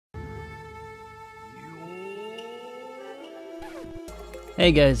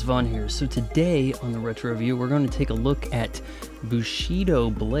Hey guys, Vaughn here. So today on the Retro Review, we're going to take a look at Bushido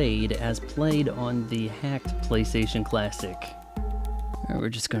Blade as played on the hacked PlayStation Classic. Alright, we're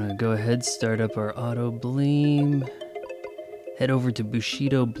just going to go ahead, start up our Autobleem, head over to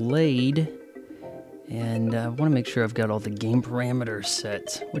Bushido Blade, and I want to make sure I've got all the game parameters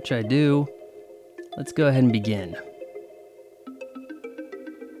set, which I do. Let's go ahead and begin.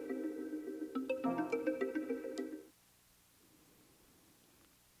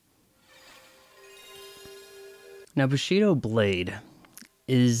 Now, Bushido Blade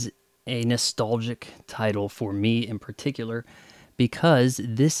is a nostalgic title for me in particular because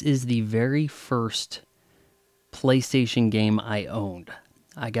this is the very first PlayStation game I owned.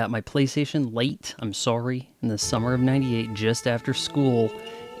 I got my PlayStation late, I'm sorry, in the summer of '98, just after school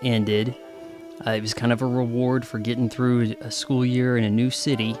ended. It was kind of a reward for getting through a school year in a new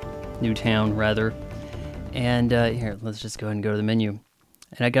city, new town rather. And here, let's just go ahead and go to the menu.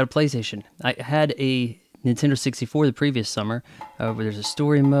 And I got a PlayStation. I had a Nintendo 64 the previous summer, where there's a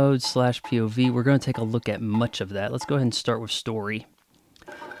story mode / POV. We're going to take a look at much of that. Let's go ahead and start with story.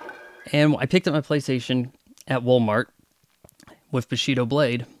 And I picked up my PlayStation at Walmart with Bushido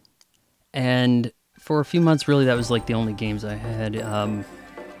Blade, and for a few months, really, that was like the only games I had. I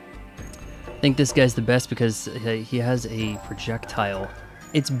think this guy's the best because he has a projectile.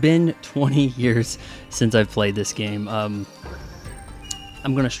 It's been 20 years since I've played this game. I'm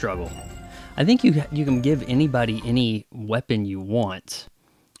going to struggle. I think you can give anybody any weapon you want,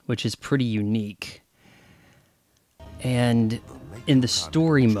 which is pretty unique. And in the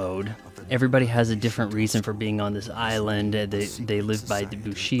story mode, everybody has a different reason for being on this island. They live by the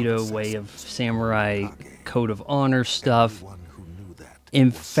Bushido way of samurai code of honor stuff.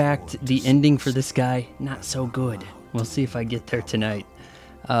 In fact, the ending for this guy, not so good. We'll see if I get there tonight.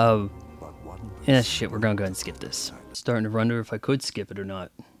 Yeah, shit, we're gonna go ahead and skip this. Starting to wonder if I could skip it or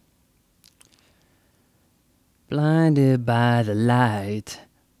not. Blinded by the light.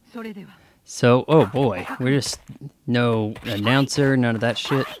 So, oh boy, we're just no announcer, none of that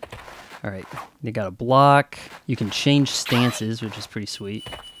shit. Alright, they got a block. You can change stances, which is pretty sweet.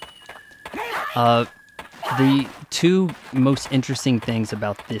 The two most interesting things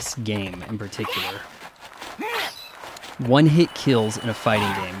about this game in particular. One-hit kills in a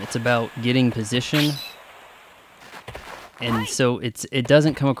fighting game. It's about getting position. And so it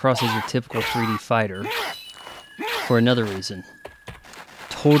doesn't come across as your typical 3D fighter. For another reason.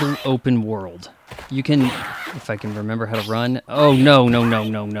 Total open world. You can, if I can remember how to run. Oh, no.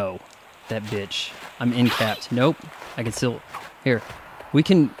 That bitch. I'm in-capped. Nope. I can still, here. We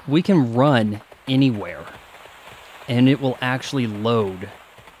can run anywhere. And it will actually load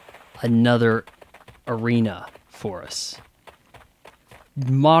another arena for us.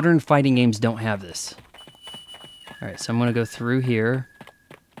 Modern fighting games don't have this. Alright, so I'm going to go through here.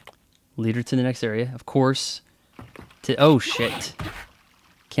 Lead her to the next area. Of course. Oh shit.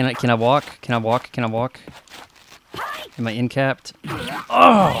 Can I walk? Can I walk? Can I walk? Am I in-capped?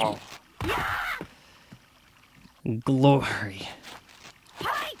 Oh! Glory.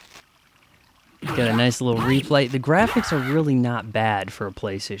 Got a nice little replay. The graphics are really not bad for a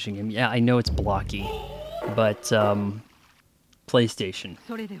PlayStation game. Yeah, I know it's blocky, but PlayStation.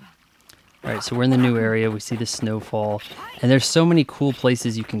 Alright, so we're in the new area. We see the snowfall. And there's so many cool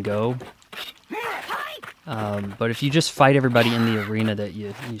places you can go. But if you just fight everybody in the arena that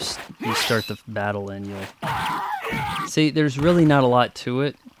you start the battle in, you'll... See, there's really not a lot to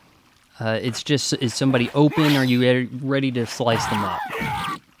it. It's just, is somebody open? Are you ready to slice them up?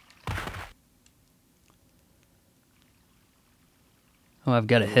 Oh, I've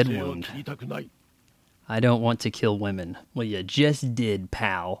got a head wound. I don't want to kill women. Well, you just did,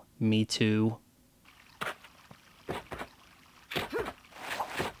 pal. Me too.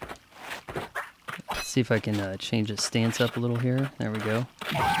 Let's see if I can change the stance up a little here. There we go.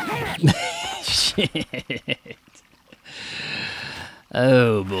 Shit.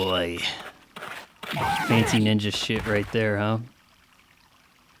 Oh, boy. Fancy ninja shit right there, huh?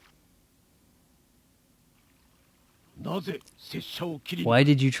 Why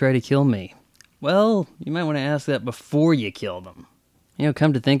did you try to kill me? Well, you might want to ask that before you kill them. You know,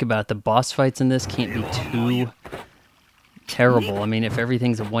 come to think about it, the boss fights in this can't be too terrible. I mean, if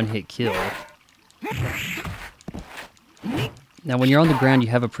everything's a one-hit kill. Now, when you're on the ground, you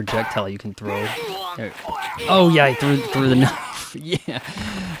have a projectile you can throw. There. Oh, yeah, I threw the knife. Yeah.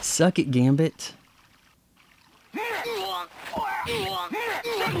 Suck it, Gambit.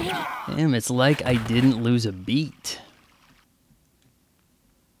 Damn, it's like I didn't lose a beat.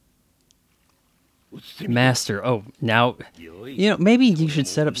 Master. Oh, now, you know, maybe you should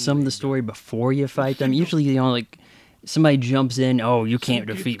set up some of the story before you fight them. Usually, you know, like, somebody jumps in, oh, you can't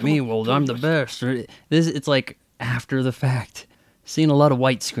defeat me, well, I'm the best. It's like after the fact. Seeing a lot of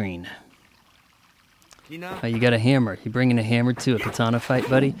white screen. Oh, you got a hammer. You bringing a hammer to a katana fight,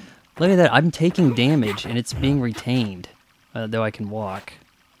 buddy? Look at that. I'm taking damage, and it's being retained. Though I can walk.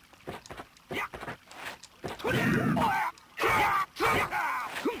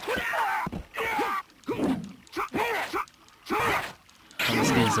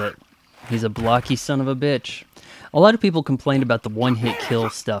 He's a blocky son of a bitch. A lot of people complained about the one-hit kill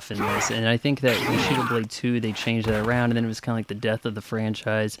stuff in this, and I think that Bushido Blade 2, they changed that around, and then it was kind of like the death of the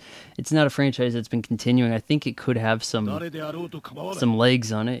franchise. It's not a franchise that's been continuing. I think it could have some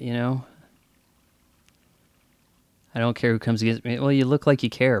legs on it, you know? I don't care who comes against me. Well, you look like you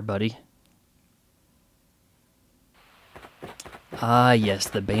care, buddy. Ah, yes,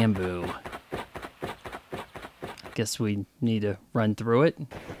 the bamboo. Guess we need to run through it.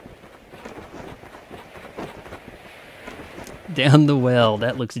 Down the well.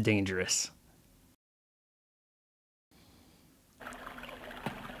 That looks dangerous.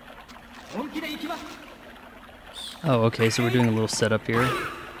 Oh, okay, so we're doing a little setup here.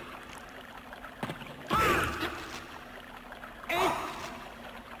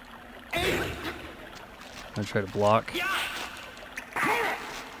 I'm gonna try to block.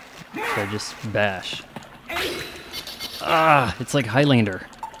 Should I just bash? Ah, it's like Highlander.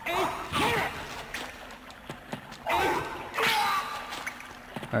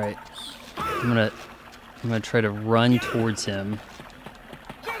 Alright. I'm gonna try to run towards him.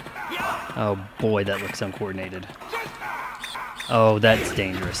 Oh boy, that looks uncoordinated. Oh, that's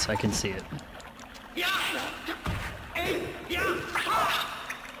dangerous. I can see it.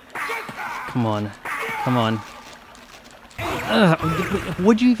 Come on. Come on.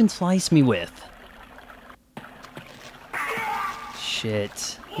 What'd you even slice me with?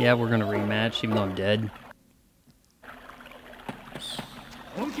 Shit. Yeah, we're gonna rematch, even though I'm dead.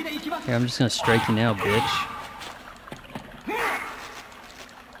 Here, I'm just gonna strike you now, bitch.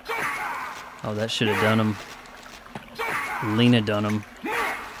 Oh, that should have done him. Lena done him.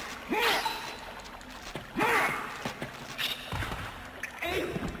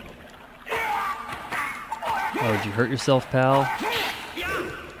 Oh, did you hurt yourself, pal?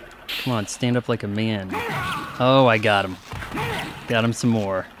 Come on, stand up like a man. Oh, I got him. Got him some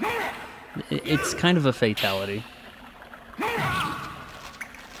more. It's kind of a fatality.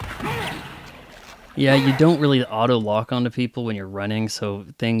 Yeah, you don't really auto-lock onto people when you're running, so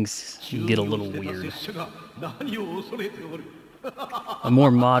things get a little weird. A more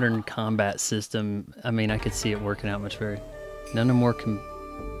modern combat system, I mean, I could see it working out much better. None are more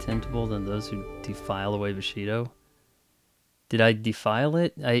contemptible than those who defile away Bushido. Did I defile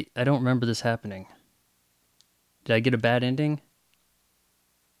it? I don't remember this happening. Did I get a bad ending?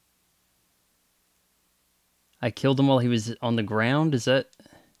 I killed him while he was on the ground? Is that...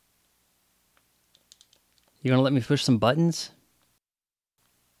 You gonna let me push some buttons?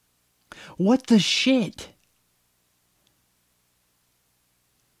 What the shit?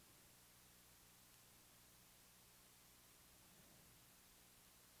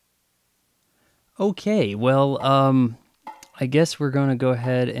 Okay, well, I guess we're gonna go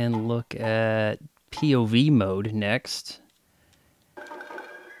ahead and look at POV mode next.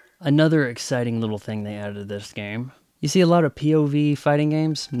 Another exciting little thing they added to this game. You see a lot of POV fighting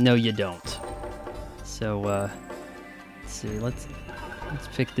games? No, you don't. So, let's see, let's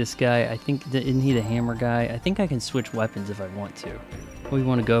pick this guy. I think, isn't he the hammer guy? I think I can switch weapons if I want to. What do we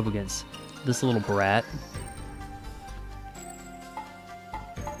want to go up against? This little brat.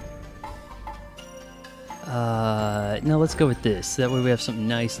 No, let's go with this. That way we have something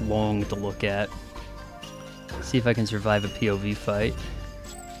nice, long to look at. See if I can survive a POV fight.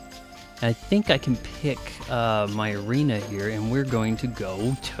 I think I can pick my arena here, and we're going to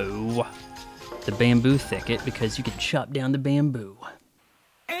go to the bamboo thicket because you can chop down the bamboo.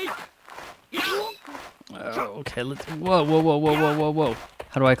 Oh, okay, let's... Whoa, whoa, whoa, whoa, whoa, whoa, whoa.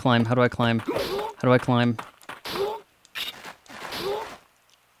 How do I climb? How do I climb? How do I climb?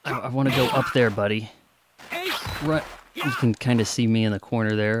 I want to go up there, buddy. Right. You can kind of see me in the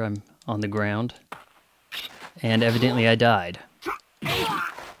corner there. I'm on the ground. And evidently I died.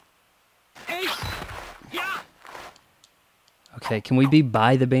 Okay, can we be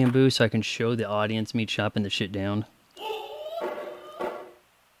by the bamboo so I can show the audience me chopping the shit down?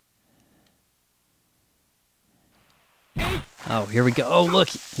 Oh, here we go. Oh, look,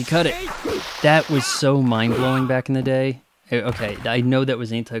 he cut it. That was so mind-blowing back in the day. Okay, I know that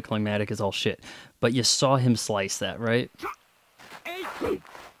was anticlimactic as all shit, but you saw him slice that, right?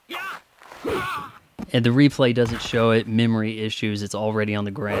 And the replay doesn't show it, memory issues, it's already on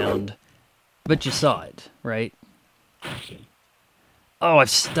the ground. But you saw it, right? Oh, I've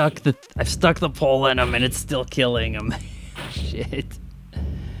stuck the pole in him and it's still killing him. Shit.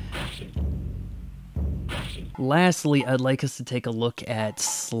 Lastly, I'd like us to take a look at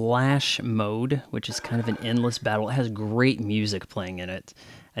Slash Mode, which is kind of an endless battle. It has great music playing in it.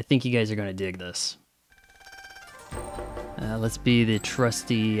 I think you guys are going to dig this. Let's be the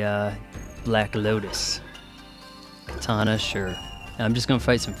trusty Black Lotus. Katana, sure. I'm just going to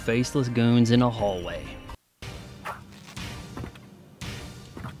fight some faceless goons in a hallway.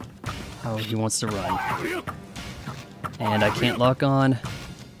 Oh, he wants to run. And I can't lock on.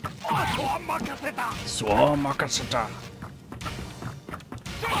 Oh,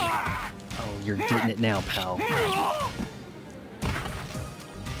 you're getting it now, pal.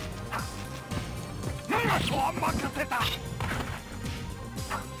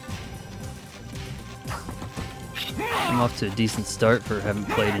 I'm off to a decent start for having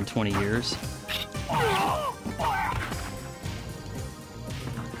played in 20 years. I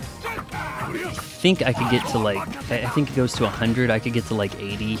think I could get to like, I think it goes to 100. I could get to like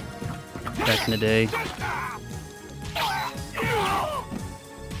 80 back in the day.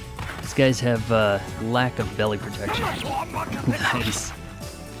 These guys have lack of belly protection. Nice.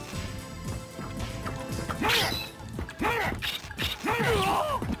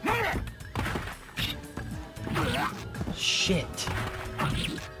 Shit.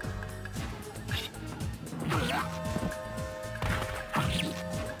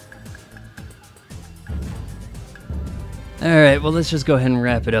 Alright, well, let's just go ahead and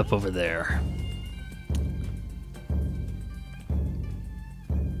wrap it up over there.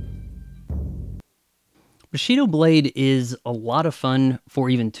 Bushido Blade is a lot of fun for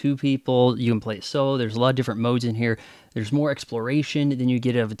even 2 people. You can play it solo. There's a lot of different modes in here. There's more exploration than you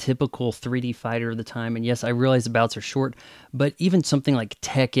get out of a typical 3D fighter of the time. And yes, I realize the bouts are short, but even something like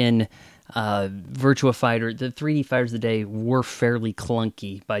Tekken, Virtua Fighter, the 3D fighters of the day were fairly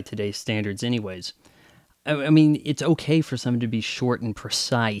clunky by today's standards anyways. I mean, it's okay for some to be short and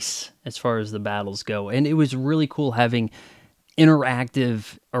precise as far as the battles go. And it was really cool having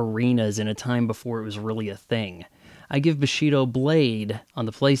interactive arenas in a time before it was really a thing. I give Bushido Blade on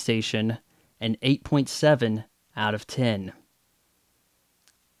the PlayStation an 8.7 out of 10.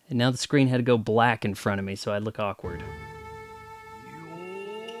 And now the screen had to go black in front of me, so I look awkward.